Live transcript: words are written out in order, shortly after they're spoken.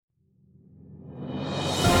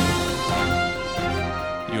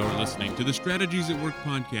listening to the Strategies at Work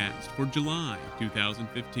podcast for July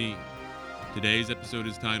 2015. Today's episode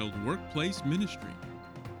is titled Workplace Ministry.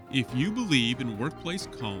 If you believe in workplace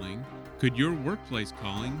calling, could your workplace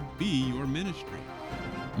calling be your ministry?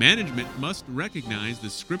 Management must recognize the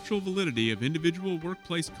scriptural validity of individual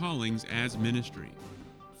workplace callings as ministry.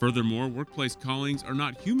 Furthermore, workplace callings are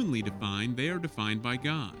not humanly defined, they are defined by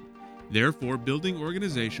God. Therefore, building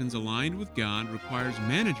organizations aligned with God requires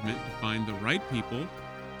management to find the right people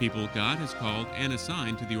God has called and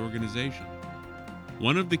assigned to the organization.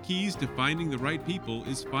 One of the keys to finding the right people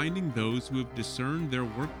is finding those who have discerned their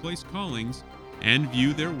workplace callings and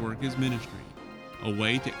view their work as ministry, a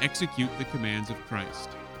way to execute the commands of Christ.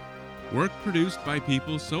 Work produced by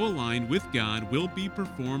people so aligned with God will be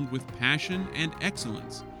performed with passion and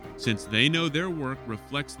excellence, since they know their work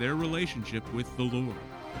reflects their relationship with the Lord.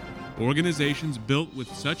 Organizations built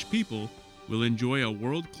with such people will enjoy a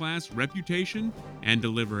world-class reputation and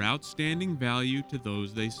deliver outstanding value to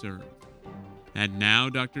those they serve. And now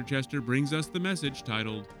Dr. Chester brings us the message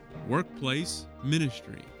titled Workplace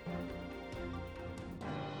Ministry.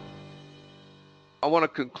 I want to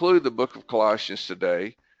conclude the book of Colossians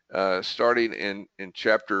today, starting in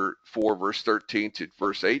chapter 4, verse 13 to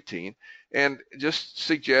verse 18, and just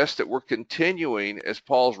suggest that we're continuing, as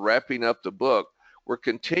Paul's wrapping up the book, we're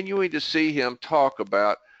continuing to see him talk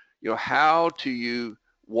about, how do you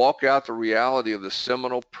walk out the reality of the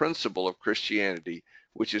seminal principle of Christianity,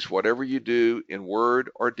 which is whatever you do in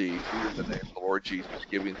word or deed, do in the name of the Lord Jesus,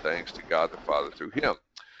 giving thanks to God the Father through him.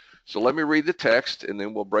 So let me read the text, and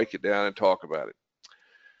then we'll break it down and talk about it.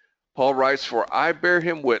 Paul writes, "For I bear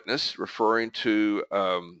him witness," referring to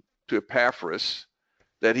Epaphras,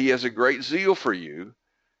 "that he has a great zeal for you,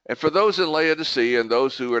 and for those in Laodicea and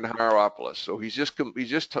those who are in Hierapolis." So he's just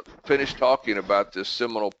finished talking about this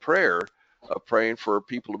seminal prayer of praying for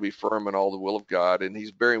people to be firm in all the will of God, and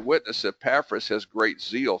he's bearing witness that Epaphras has great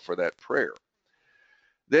zeal for that prayer.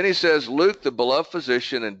 Then he says, "Luke, the beloved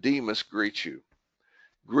physician, and Demas greet you.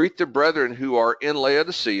 Greet the brethren who are in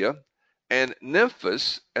Laodicea, and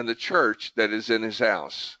Nymphas and the church that is in his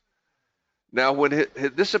house." Now, when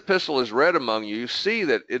this epistle is read among you, see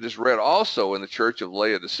that it is read also in the church of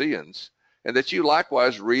Laodiceans, and that you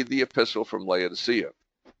likewise read the epistle from Laodicea.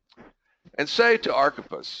 And say to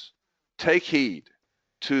Archippus, "Take heed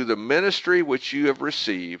to the ministry which you have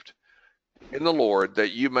received in the Lord,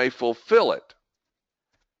 that you may fulfill it."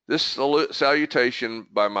 This salutation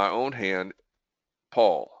by my own hand,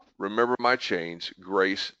 Paul. Remember my chains,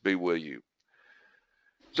 grace be with you.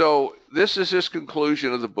 So this is his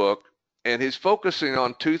conclusion of the book. And he's focusing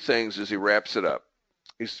on two things as he wraps it up.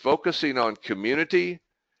 He's focusing on community,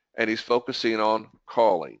 and he's focusing on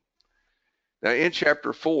calling. Now, in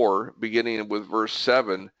chapter 4, beginning with verse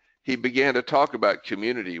 7, he began to talk about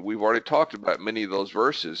community. We've already talked about many of those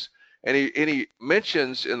verses. And he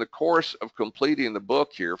mentions in the course of completing the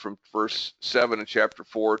book here, from verse 7 in chapter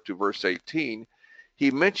 4 to verse 18,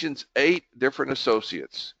 he mentions 8 different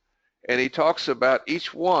associates. And he talks about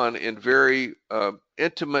each one in very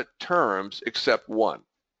intimate terms except one.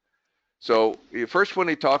 So the first one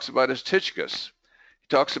he talks about is Tychicus. He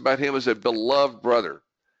talks about him as a beloved brother,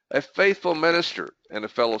 a faithful minister, and a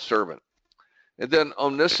fellow servant. And then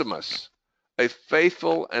Onesimus, a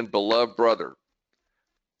faithful and beloved brother.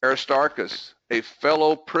 Aristarchus, a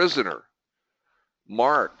fellow prisoner.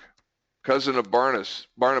 Mark, cousin of Barnabas,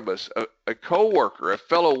 a co-worker, a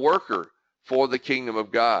fellow worker for the kingdom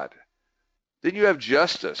of God. Then you have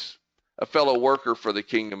Justus, a fellow worker for the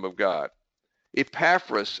kingdom of God.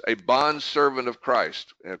 Epaphras, a bondservant of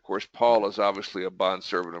Christ. And of course, Paul is obviously a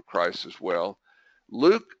bondservant of Christ as well.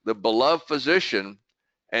 Luke, the beloved physician,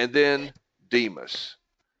 and then Demas.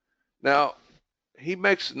 Now, he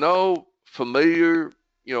makes no familiar,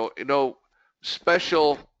 no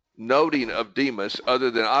special noting of Demas,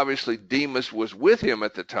 other than obviously Demas was with him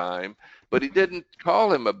at the time, but he didn't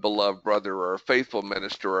call him a beloved brother or a faithful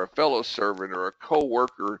minister or a fellow servant or a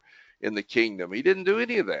co-worker in the kingdom. He didn't do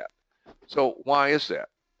any of that. So why is that?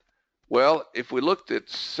 Well, if we looked at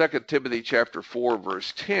 2 Timothy chapter 4,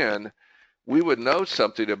 verse 10, we would know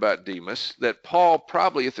something about Demas that Paul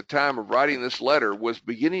probably at the time of writing this letter was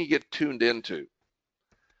beginning to get tuned into.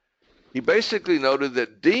 He basically noted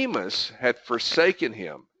that Demas had forsaken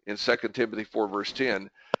him in 2 Timothy 4, verse 10,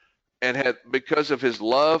 and had, because of his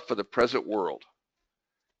love for the present world.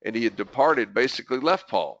 And he had departed, basically left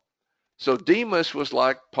Paul. So Demas was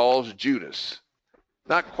like Paul's Judas.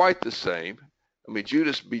 Not quite the same. I mean,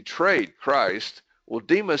 Judas betrayed Christ. Well,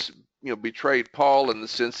 Demas, betrayed Paul in the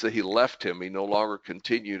sense that he left him. He no longer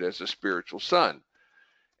continued as a spiritual son.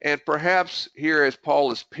 And perhaps here, as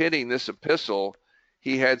Paul is penning this epistle,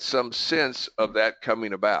 he had some sense of that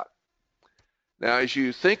coming about. Now, as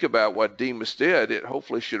you think about what Demas did, it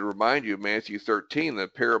hopefully should remind you of Matthew 13, the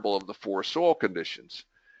parable of the four soil conditions.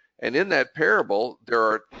 And in that parable, there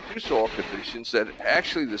are two soil conditions that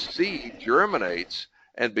actually the seed germinates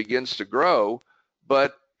and begins to grow,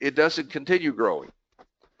 but it doesn't continue growing.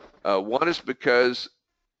 One is because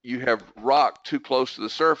you have rock too close to the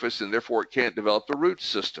surface, and therefore it can't develop the root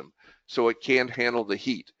system, so it can't handle the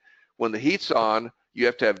heat. When the heat's on, you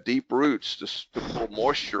have to have deep roots to pull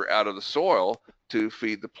moisture out of the soil to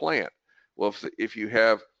feed the plant. Well, if you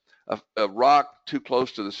have a rock too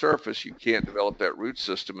close to the surface, you can't develop that root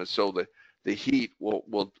system, and so the heat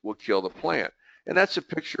will kill the plant. And that's a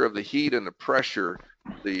picture of the heat and the pressure,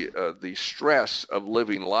 the stress of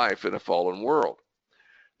living life in a fallen world.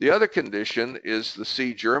 The other condition is the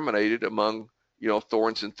seed germinated among,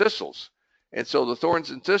 thorns and thistles. And so the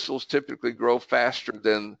thorns and thistles typically grow faster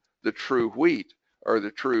than the true wheat or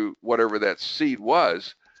the true whatever that seed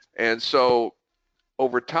was. And so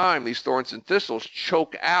over time, these thorns and thistles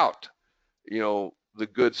choke out, the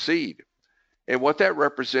good seed. And what that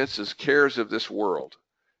represents is cares of this world,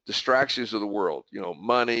 distractions of the world,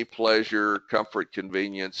 money, pleasure, comfort,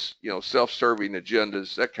 convenience, self-serving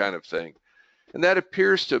agendas, that kind of thing. And that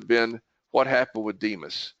appears to have been what happened with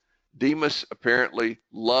Demas. Demas apparently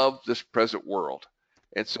loved this present world.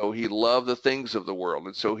 And so he loved the things of the world.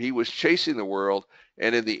 And so he was chasing the world.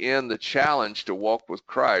 And in the end, the challenge to walk with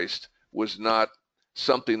Christ was not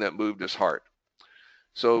something that moved his heart.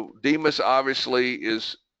 So Demas obviously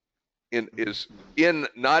is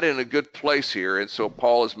not in a good place here. And so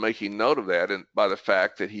Paul is making note of that, and by the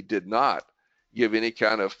fact that he did not give any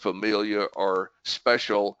kind of familiar or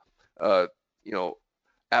special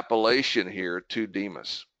appellation here to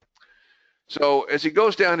Demas. So as he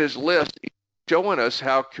goes down his list, he's showing us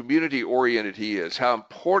how community oriented he is, how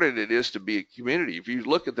important it is to be a community. If you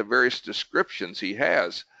look at the various descriptions he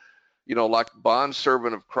has, like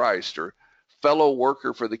bondservant of Christ or fellow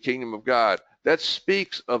worker for the kingdom of God, that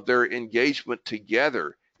speaks of their engagement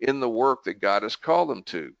together in the work that God has called them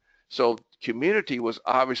to. So community was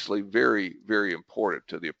obviously very, very important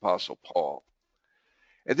to the Apostle Paul.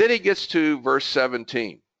 And then he gets to verse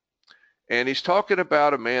 17, and he's talking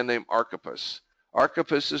about a man named Archippus.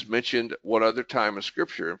 Archippus is mentioned one other time in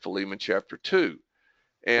Scripture in Philemon chapter 2.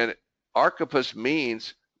 And Archippus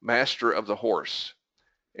means master of the horse.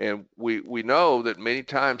 And we know that many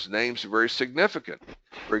times names are very significant.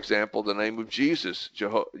 For example, the name of Jesus,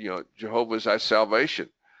 Jehovah is thy salvation.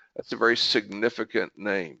 That's a very significant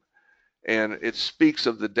name. And it speaks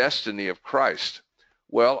of the destiny of Christ.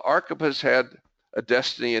 Well, Archippus had a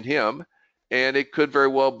destiny in him, and it could very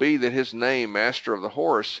well be that his name, Master of the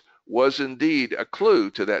Horse, was indeed a clue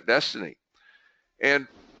to that destiny. And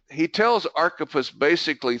he tells Archippus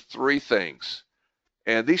basically three things.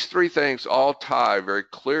 And these three things all tie very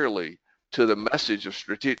clearly to the message of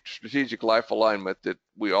strategic life alignment that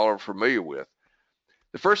we all are familiar with.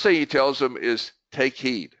 The first thing he tells him is take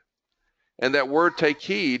heed. And that word take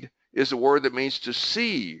heed is a word that means to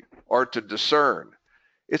see or to discern.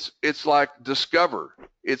 It's like discover,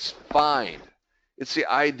 it's find. It's the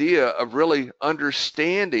idea of really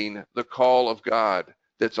understanding the call of God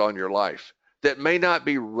that's on your life that may not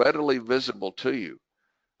be readily visible to you.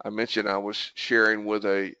 I mentioned I was sharing with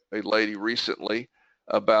a lady recently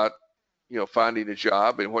about, finding a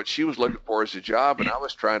job and what she was looking for as a job, and I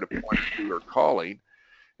was trying to point to her calling.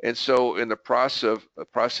 And so in the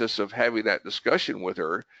process of having that discussion with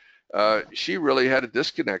her, she really had a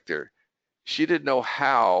disconnect there. She didn't know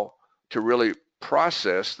how to really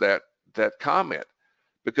process that comment,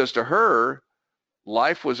 because to her,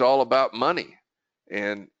 life was all about money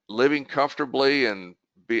and living comfortably and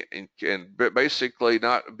basically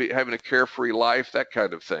not having a carefree life, that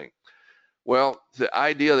kind of thing. Well, the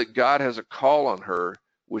idea that God has a call on her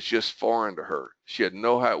was just foreign to her. She had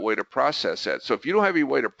no way to process that. So if you don't have any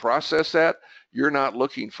way to process that, you're not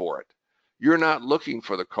looking for it. You're not looking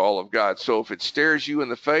for the call of God. So if it stares you in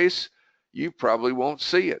the face, you probably won't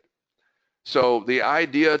see it. So the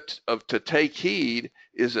idea of to take heed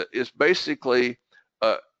is basically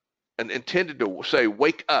intended to say,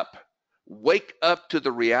 wake up. Wake up to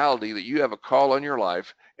the reality that you have a call on your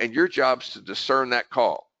life, and your job is to discern that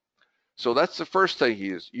call. So that's the first thing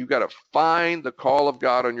you've got to find the call of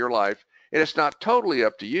God on your life, and it's not totally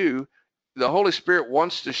up to you. The Holy Spirit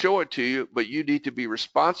wants to show it to you, but you need to be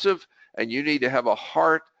responsive, and you need to have a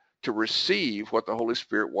heart to receive what the Holy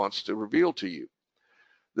Spirit wants to reveal to you.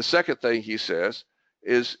 The second thing he says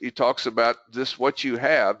is he talks about this, what you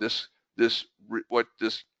have, this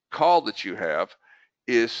call that you have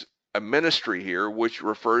is a ministry here, which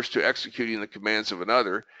refers to executing the commands of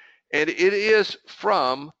another, and it is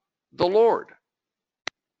from the Lord.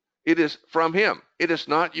 It is from him. It is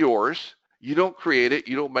not yours. You don't create it.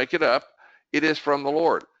 You don't make it up. It is from the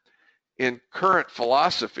Lord. In current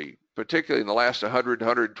philosophy, particularly in the last 100,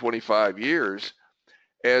 125 years,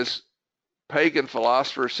 as pagan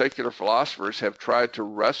philosophers, secular philosophers have tried to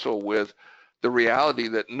wrestle with the reality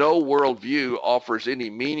that no worldview offers any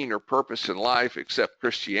meaning or purpose in life except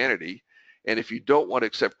Christianity. And if you don't want to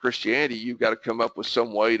accept Christianity, you've got to come up with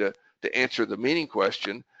some way to answer the meaning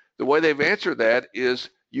question. The way they've answered that is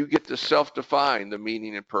you get to self-define the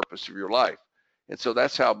meaning and purpose of your life. And so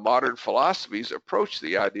that's how modern philosophies approach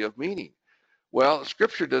the idea of meaning. Well,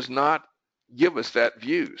 Scripture does not give us that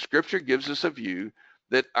view. Scripture gives us a view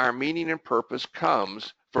that our meaning and purpose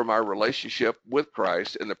comes from our relationship with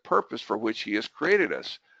Christ and the purpose for which he has created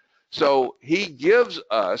us. So he gives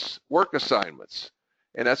us work assignments,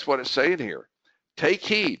 and that's what it's saying here. Take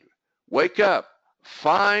heed, wake up,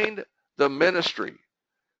 find the ministry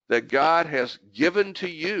that God has given to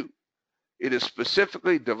you. It is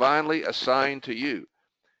specifically divinely assigned to you.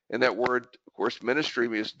 And that word, of course, ministry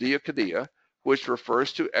is diakonia, which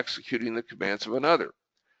refers to executing the commands of another.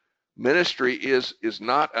 Ministry is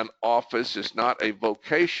not an office, it's not a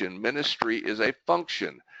vocation. Ministry is a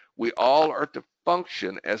function. We all are to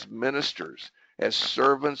function as ministers, as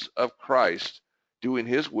servants of Christ, doing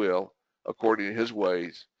his will according to his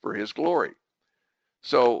ways for his glory.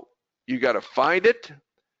 So you got to find it.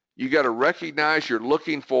 You got to recognize you're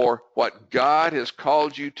looking for what God has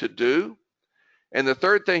called you to do. And the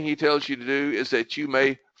third thing he tells you to do is that you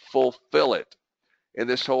may fulfill it. And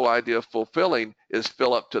this whole idea of fulfilling is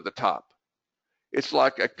fill up to the top. It's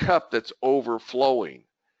like a cup that's overflowing.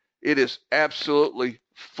 It is absolutely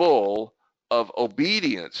full of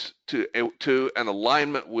obedience to an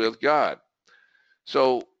alignment with God.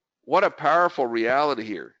 So what a powerful reality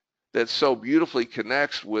here that so beautifully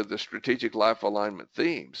connects with the strategic life alignment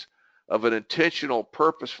themes of an intentional,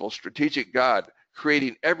 purposeful, strategic God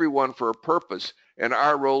creating everyone for a purpose, and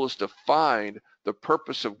our role is to find the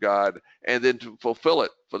purpose of God and then to fulfill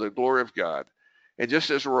it for the glory of God. And just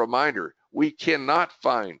as a reminder, we cannot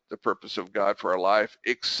find the purpose of God for our life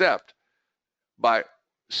except by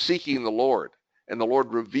seeking the Lord and the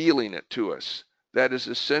Lord revealing it to us. That is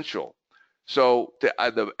essential. So the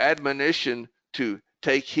admonition to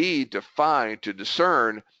take heed, to find, to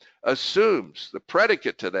discern assumes the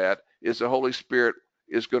predicate to that is the Holy Spirit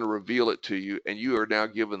is going to reveal it to you, and you are now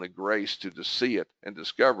given the grace to see it and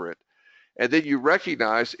discover it. And then you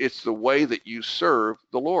recognize it's the way that you serve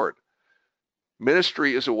the Lord.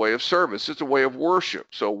 Ministry is a way of service. It's a way of worship.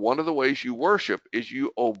 So one of the ways you worship is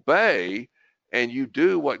you obey and you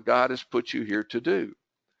do what God has put you here to do.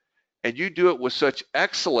 And you do it with such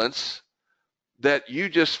excellence that you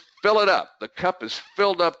just fill it up. The cup is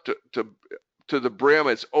filled up to the brim.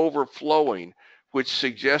 It's overflowing, which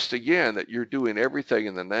suggests again that you're doing everything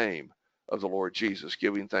in the name of the Lord Jesus,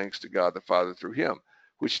 giving thanks to God the Father through him,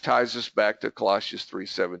 which ties us back to Colossians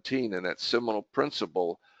 3:17 and that seminal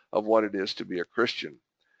principle of what it is to be a Christian.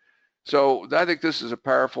 So I think this is a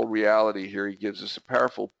powerful reality here. He gives us a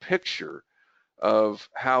powerful picture of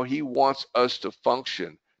how he wants us to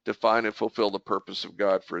function to find and fulfill the purpose of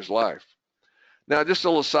God for his life. Now, just a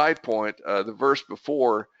little side point, the verse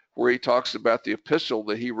before where he talks about the epistle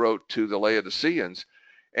that he wrote to the Laodiceans,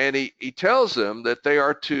 and he tells them that they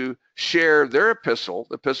are to share their epistle,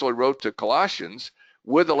 the epistle he wrote to Colossians,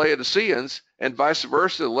 with the Laodiceans, and vice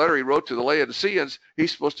versa. The letter he wrote to the Laodiceans, they're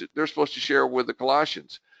supposed to share with the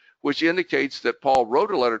Colossians, which indicates that Paul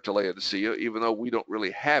wrote a letter to Laodicea, even though we don't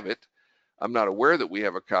really have it. I'm not aware that we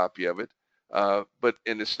have a copy of it,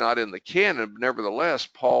 and it's not in the canon. Nevertheless,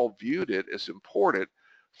 Paul viewed it as important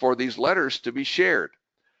for these letters to be shared,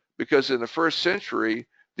 because in the first century,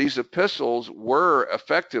 these epistles were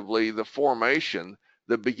effectively the formation,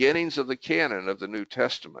 the beginnings of the canon of the New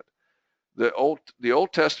Testament. The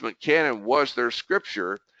Old Testament canon was their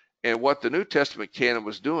scripture, and what the New Testament canon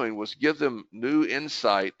was doing was give them new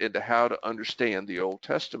insight into how to understand the Old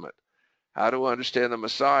Testament, how to understand the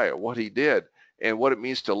Messiah, what he did, and what it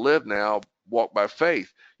means to live now, walk by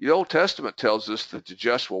faith. The Old Testament tells us that the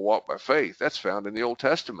just will walk by faith. That's found in the Old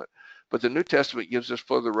Testament. But the New Testament gives us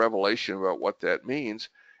further revelation about what that means,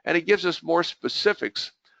 and it gives us more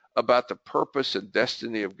specifics about the purpose and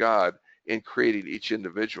destiny of God in creating each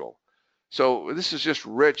individual. So this is just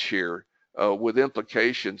rich here with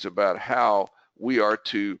implications about how we are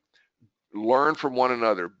to learn from one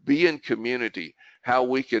another, be in community, how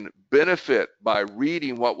we can benefit by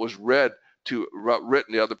reading what was written to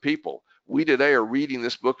other people. We today are reading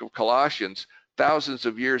this book of Colossians thousands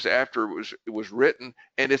of years after it was written,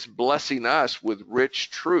 and it's blessing us with rich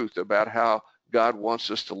truth about how God wants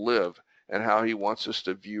us to live and how he wants us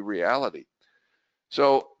to view reality.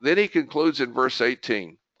 So then he concludes in verse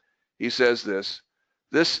 18. He says this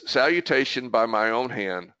salutation by my own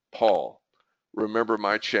hand, Paul, remember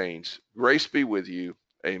my chains. Grace be with you.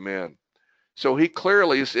 Amen. So he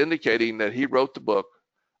clearly is indicating that he wrote the book.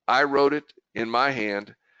 I wrote it in my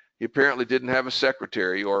hand. He apparently didn't have a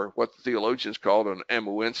secretary, or what the theologians called an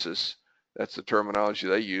amanuensis. That's the terminology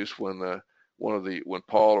they used when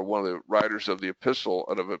Paul or one of the writers of the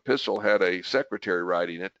epistle had a secretary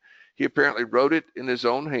writing it. He apparently wrote it in his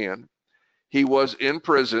own hand. He was in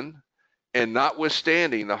prison, and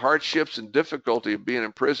notwithstanding the hardships and difficulty of being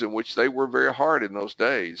in prison, which they were very hard in those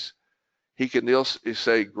days, he can still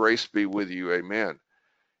say, grace be with you, amen.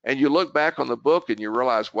 And you look back on the book and you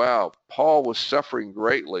realize, wow, Paul was suffering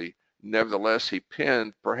greatly. Nevertheless, he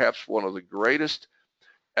penned perhaps one of the greatest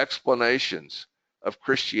explanations of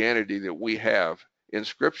Christianity that we have in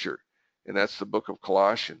Scripture, and that's the book of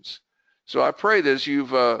Colossians. So I pray that as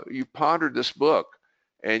you've pondered this book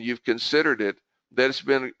and you've considered it, that it's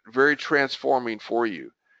been very transforming for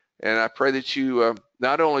you. And I pray that you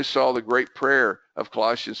not only saw the great prayer of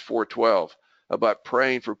Colossians 4:12 about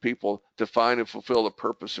praying for people to find and fulfill the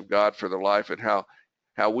purpose of God for their life, and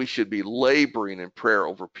how we should be laboring in prayer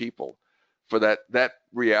over people for that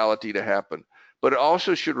reality to happen, but it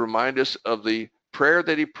also should remind us of the prayer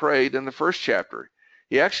that he prayed in the first chapter.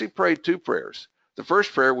 He actually prayed two prayers. The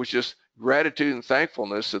first prayer was just gratitude and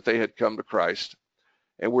thankfulness that they had come to Christ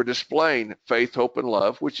and were displaying faith, hope, and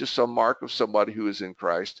love, which is some mark of somebody who is in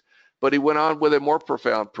Christ. But he went on with a more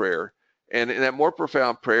profound prayer, and in that more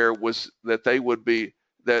profound prayer was that they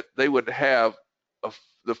would have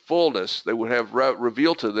the fullness, they would have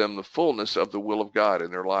revealed to them the fullness of the will of God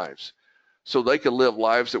in their lives, so they could live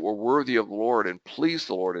lives that were worthy of the Lord and please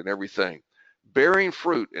the Lord in everything, bearing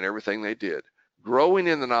fruit in everything they did, growing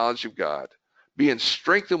in the knowledge of God, being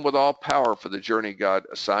strengthened with all power for the journey God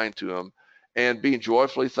assigned to them, and being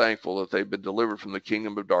joyfully thankful that they've been delivered from the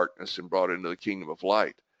kingdom of darkness and brought into the kingdom of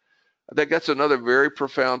light. I think that's another very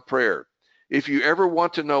profound prayer. If you ever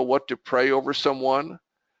want to know what to pray over someone,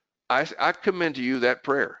 I commend to you that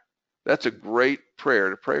prayer. That's a great prayer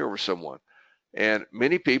to pray over someone. And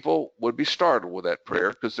many people would be startled with that prayer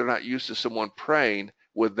because they're not used to someone praying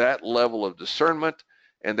with that level of discernment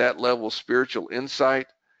and that level of spiritual insight.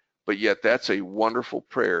 But yet that's a wonderful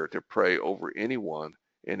prayer to pray over anyone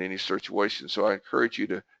in any situation. So I encourage you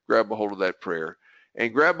to grab a hold of that prayer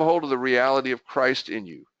and grab a hold of the reality of Christ in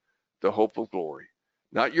you, the hope of glory.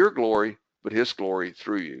 Not your glory, but his glory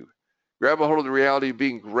through you. Grab a hold of the reality of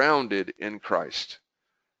being grounded in Christ.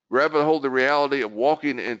 Grab a hold of the reality of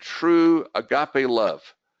walking in true agape love,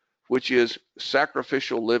 which is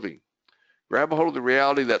sacrificial living. Grab a hold of the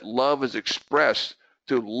reality that love is expressed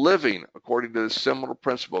through living according to the seminal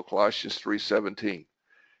principle, Colossians 3:17.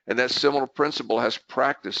 And that seminal principle has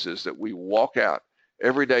practices that we walk out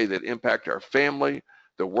every day that impact our family,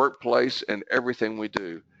 the workplace, and everything we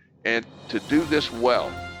do. And to do this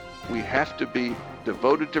well, we have to be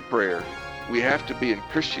devoted to prayer. We have to be in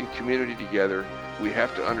Christian community together. We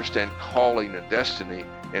have to understand calling and destiny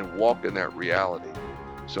and walk in that reality.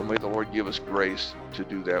 So may the Lord give us grace to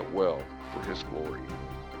do that well for his glory.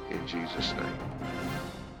 In Jesus' name.